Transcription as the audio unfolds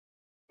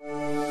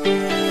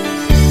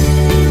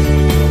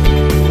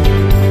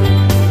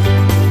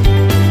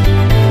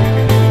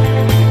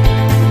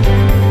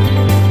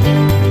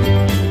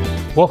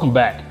Welcome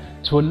back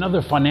to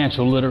another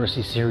financial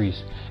literacy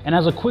series. And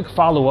as a quick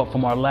follow-up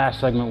from our last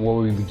segment where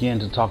we began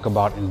to talk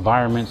about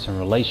environments and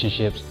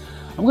relationships,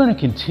 I'm going to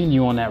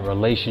continue on that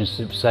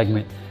relationship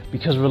segment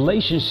because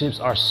relationships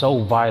are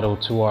so vital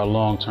to our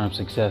long-term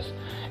success.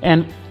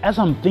 And as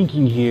I'm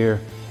thinking here,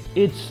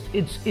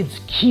 it's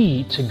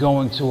key to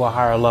going to a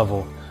higher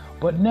level.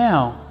 But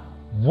now,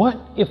 what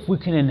if we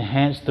can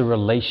enhance the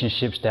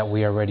relationships that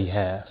we already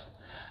have?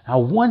 Now,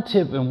 one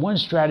tip and one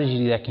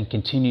strategy that can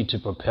continue to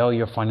propel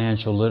your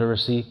financial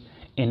literacy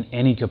in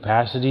any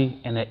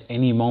capacity and at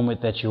any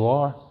moment that you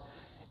are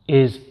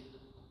is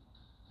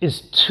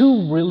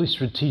two really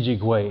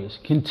strategic ways.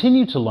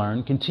 Continue to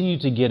learn, continue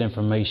to get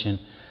information,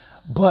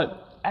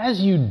 but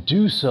as you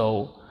do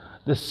so,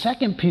 the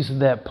second piece of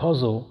that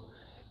puzzle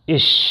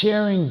is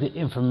sharing the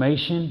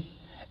information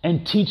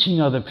and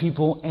teaching other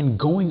people and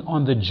going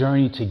on the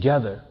journey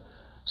together.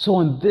 So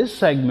in this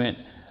segment,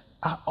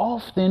 I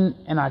often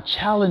and I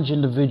challenge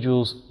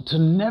individuals to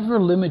never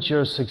limit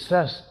your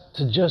success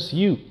to just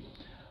you.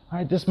 All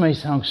right, this may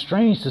sound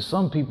strange to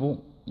some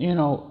people,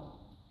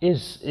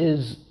 is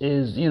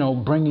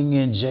bringing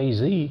in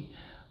Jay-Z,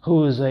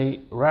 who is a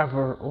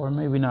rapper, or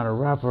maybe not a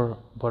rapper,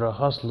 but a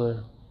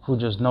hustler who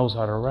just knows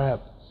how to rap.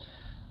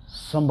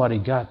 Somebody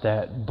got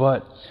that,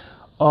 but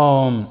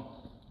who's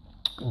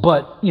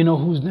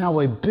now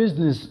a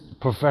business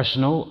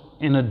professional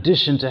in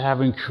addition to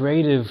having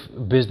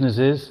creative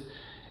businesses.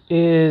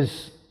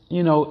 Is,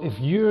 if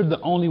you're the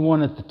only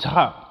one at the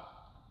top,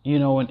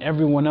 and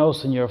everyone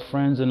else and your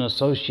friends and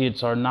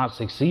associates are not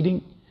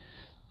succeeding,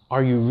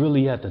 are you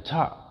really at the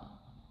top?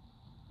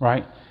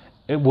 Right?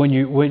 When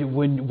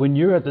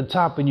you're at the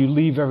top and you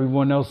leave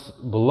everyone else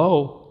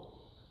below,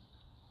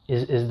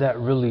 is that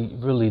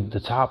really the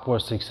top or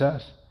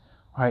success?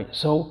 Right?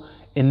 So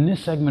in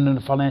this segment of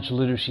the Financial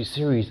Literacy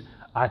series,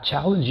 I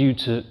challenge you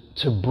to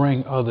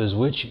bring others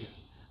with you.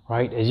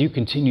 Right? As you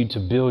continue to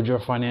build your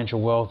financial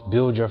wealth,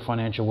 build your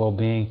financial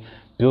well-being,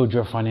 build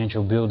your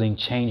financial building,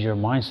 change your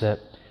mindset,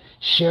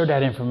 share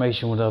that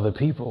information with other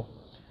people.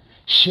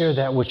 Share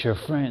that with your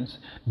friends.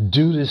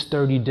 Do this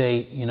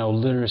 30-day,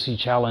 literacy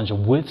challenge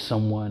with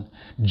someone.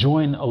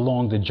 Join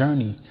along the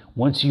journey.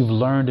 Once you've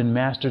learned and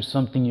mastered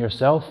something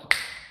yourself,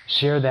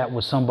 share that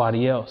with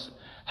somebody else.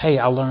 Hey,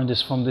 I learned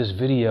this from this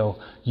video.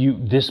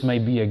 This may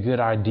be a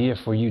good idea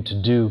for you to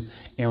do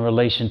in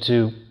relation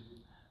to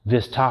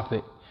this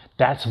topic.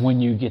 That's when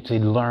you get to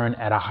learn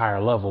at a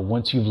higher level.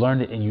 Once you've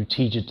learned it and you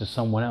teach it to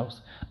someone else.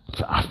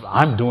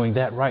 I'm doing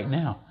that right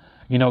now.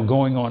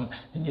 Going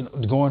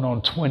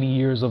on 20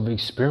 years of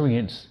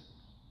experience,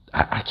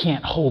 I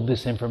can't hold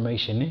this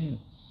information in.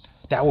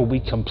 That will be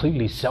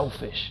completely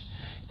selfish.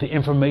 The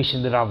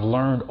information that I've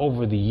learned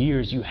over the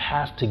years, you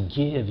have to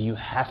give, you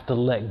have to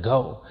let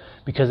go.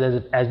 Because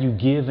as you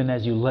give and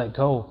as you let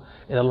go,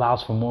 it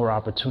allows for more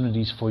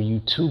opportunities for you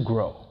to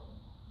grow.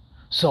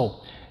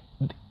 So,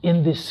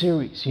 in this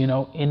series,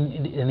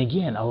 and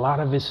again, a lot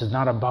of this is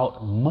not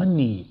about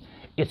money.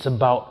 It's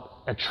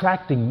about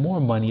attracting more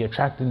money,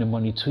 attracting the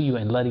money to you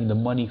and letting the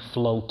money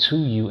flow to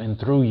you and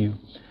through you.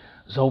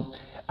 So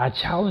I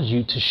challenge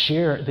you to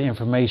share the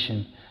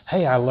information.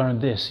 Hey, I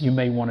learned this. You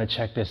may want to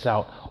check this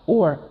out,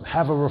 or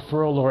have a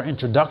referral or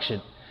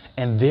introduction.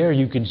 And there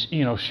you can,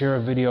 share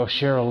a video,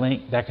 share a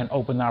link that can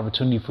open the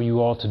opportunity for you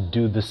all to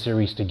do the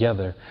series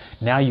together.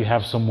 Now you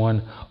have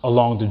someone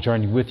along the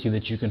journey with you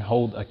that you can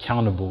hold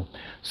accountable.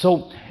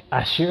 So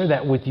I share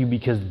that with you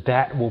because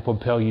that will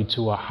propel you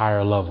to a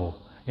higher level.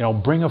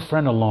 Bring a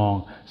friend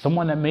along,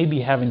 someone that may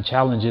be having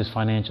challenges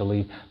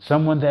financially,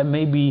 someone that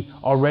may be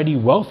already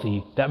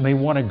wealthy that may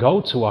want to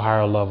go to a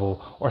higher level,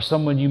 or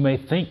someone you may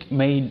think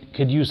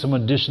could use some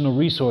additional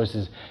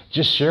resources.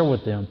 Just share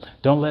with them.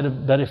 Don't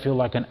let it feel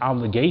like an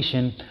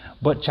obligation,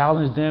 but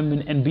challenge them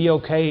and be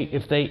okay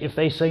if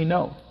they say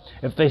no.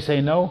 If they say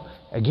no,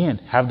 again,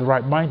 have the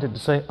right mindset to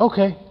say,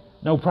 okay,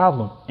 no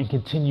problem, and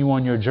continue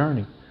on your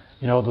journey.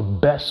 The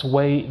best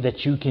way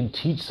that you can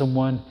teach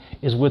someone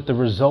is with the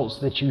results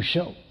that you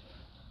show.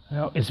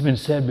 It's been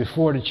said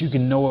before that you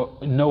can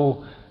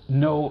know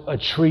a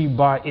tree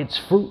by its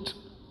fruit,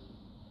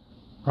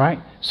 right?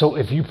 So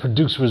if you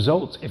produce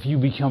results, if you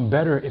become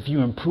better, if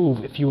you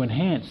improve, if you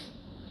enhance,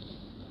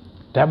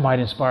 that might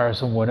inspire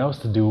someone else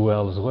to do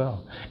well as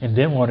well, and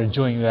then want to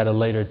join you at a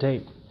later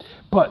date.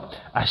 But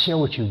I share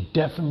with you,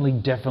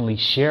 definitely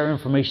share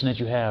information that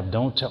you have.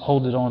 Don't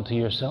hold it on to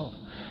yourself.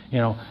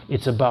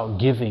 It's about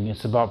giving.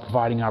 It's about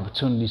providing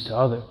opportunities to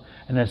others.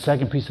 And the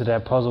second piece of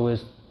that puzzle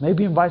is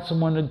maybe invite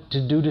someone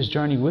to do this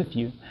journey with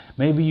you.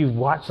 Maybe you've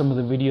watched some of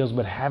the videos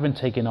but haven't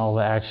taken all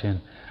the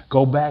action.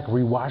 Go back,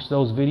 rewatch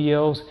those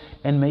videos,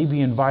 and maybe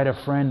invite a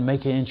friend,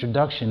 make an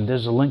introduction.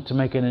 There's a link to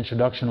make an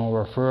introduction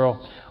or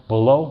referral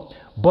below.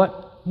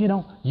 But,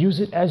 use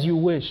it as you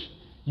wish.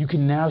 You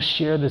can now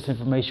share this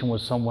information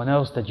with someone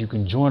else that you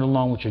can join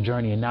along with your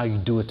journey, and now you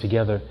do it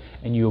together,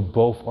 and you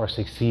both are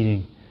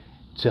succeeding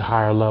to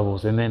higher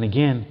levels. And then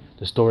again,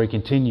 the story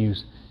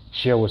continues.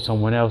 share with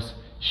someone else,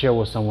 share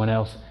with someone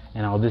else,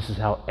 and this is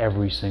how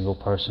every single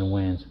person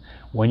wins.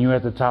 When you're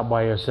at the top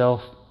by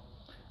yourself,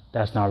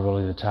 that's not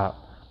really the top.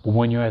 But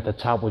when you're at the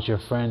top with your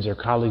friends, your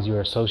colleagues,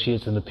 your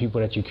associates, and the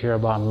people that you care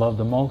about and love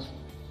the most,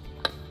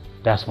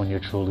 that's when you're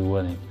truly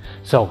winning.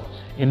 So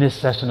in this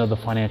session of the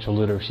Financial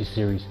Literacy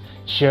Series,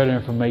 share the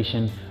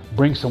information,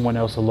 bring someone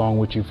else along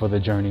with you for the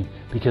journey,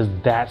 because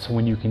that's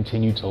when you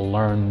continue to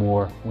learn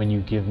more, when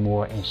you give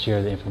more and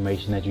share the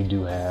information that you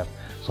do have.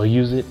 So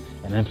use it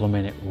and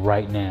implement it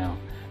right now.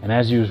 And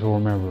as usual,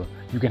 remember,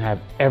 you can have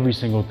every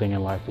single thing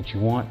in life that you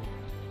want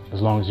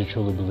as long as you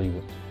truly believe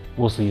it.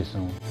 We'll see you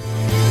soon.